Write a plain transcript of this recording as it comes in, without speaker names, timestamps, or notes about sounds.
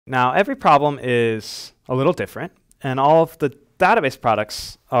Now, every problem is a little different, and all of the database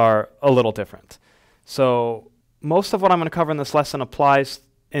products are a little different. So most of what I'm going to cover in this lesson applies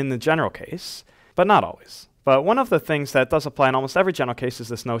in the general case, but not always. But one of the things that does apply in almost every general case is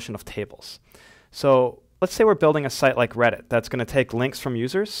this notion of tables. So let's say we're building a site like Reddit that's going to take links from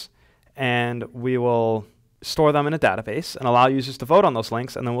users, and we will store them in a database and allow users to vote on those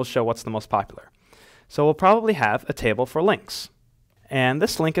links, and then we'll show what's the most popular. So we'll probably have a table for links. And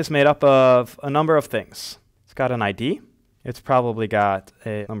this link is made up of a number of things. It's got an ID. It's probably got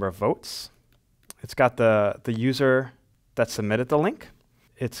a number of votes. It's got the user that submitted the link.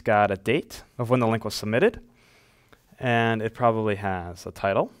 It's got a date of when the link was submitted. And it probably has a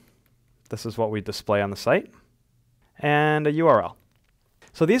title. This is what we display on the site. And a URL.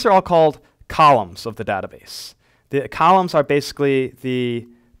 So these are all called columns of the database. The columns are basically the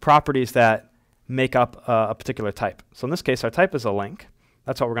properties that make up a particular type. So in this case, our type is a link.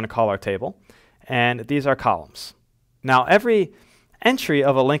 That's what we're going to call our table. And these are columns. Now, every entry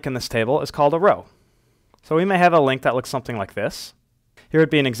of a link in this table is called a row. So we may have a link that looks something like this. Here would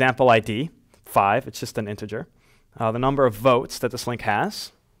be an example ID, 5. It's just an integer. The number of votes that this link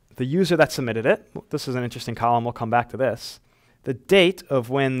has. The user that submitted it. This is an interesting column. We'll come back to this. The date of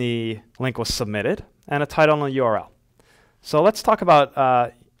when the link was submitted. And a title and a URL. So let's talk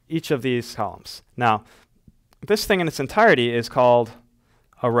about each of these columns. Now, this thing in its entirety is called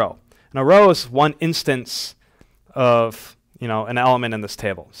a row. And a row is one instance of an element in this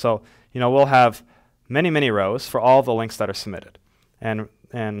table. So we'll have many rows for all the links that are submitted. And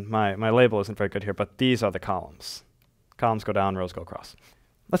my label isn't very good here, but these are the columns. Columns go down, rows go across.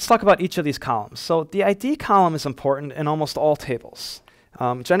 Let's talk about each of these columns. So the ID column is important in almost all tables.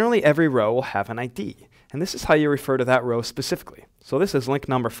 Generally, every row will have an ID. And this is how you refer to that row specifically. So this is link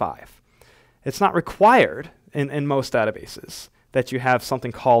number 5. It's not required in most databases that you have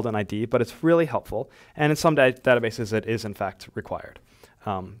something called an ID, but it's really helpful. And in some databases, it is in fact required.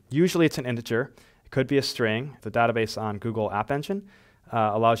 Usually it's an integer. It could be a string. The database on Google App Engine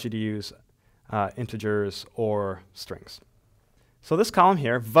allows you to use integers or strings. So this column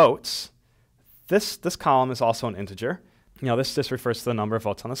here, votes, this column is also an integer. This just refers to the number of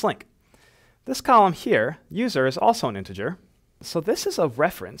votes on this link. This column here, user, is also an integer. So this is a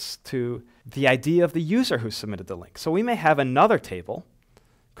reference to the ID of the user who submitted the link. So we may have another table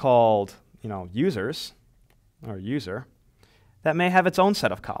called users, or user, that may have its own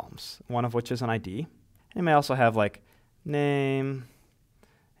set of columns, one of which is an ID. It may also have like name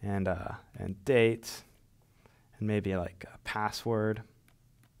and date and maybe like a password.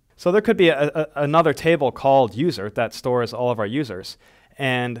 So there could be another table called user that stores all of our users.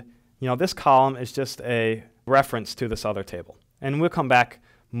 And this column is just a reference to this other table. And we'll come back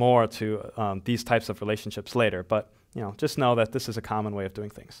more to these types of relationships later, but just know that this is a common way of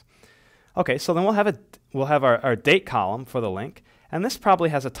doing things. Okay, so then we'll have our date column for the link, and this probably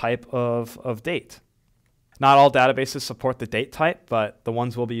has a type of date. Not all databases support the date type, but the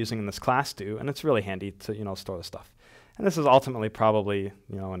ones we'll be using in this class do, and it's really handy to store the stuff. And this is ultimately probably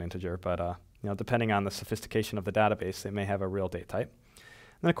an integer, but depending on the sophistication of the database, they may have a real date type.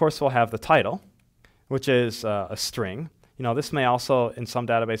 And then of course we'll have the title, which is a string. This may also in some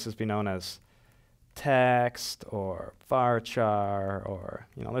databases be known as text or varchar, or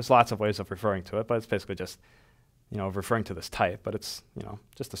there's lots of ways of referring to it, but it's basically just referring to this type, but it's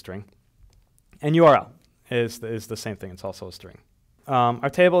just a string. And URL is the same thing. It's also a string.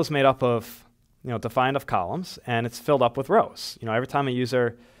 Our table is made up of defined of columns, and it's filled up with rows. Every time a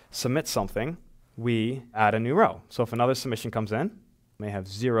user submits something, we add a new row. So if another submission comes in, may have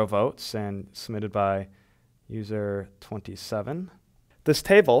 0 votes and submitted by user 27. This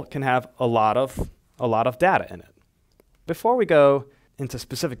table can have a lot of data in it. Before we go into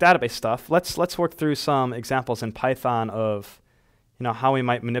specific database stuff, let's work through some examples in Python of how we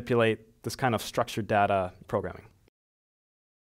might manipulate this kind of structured data programming.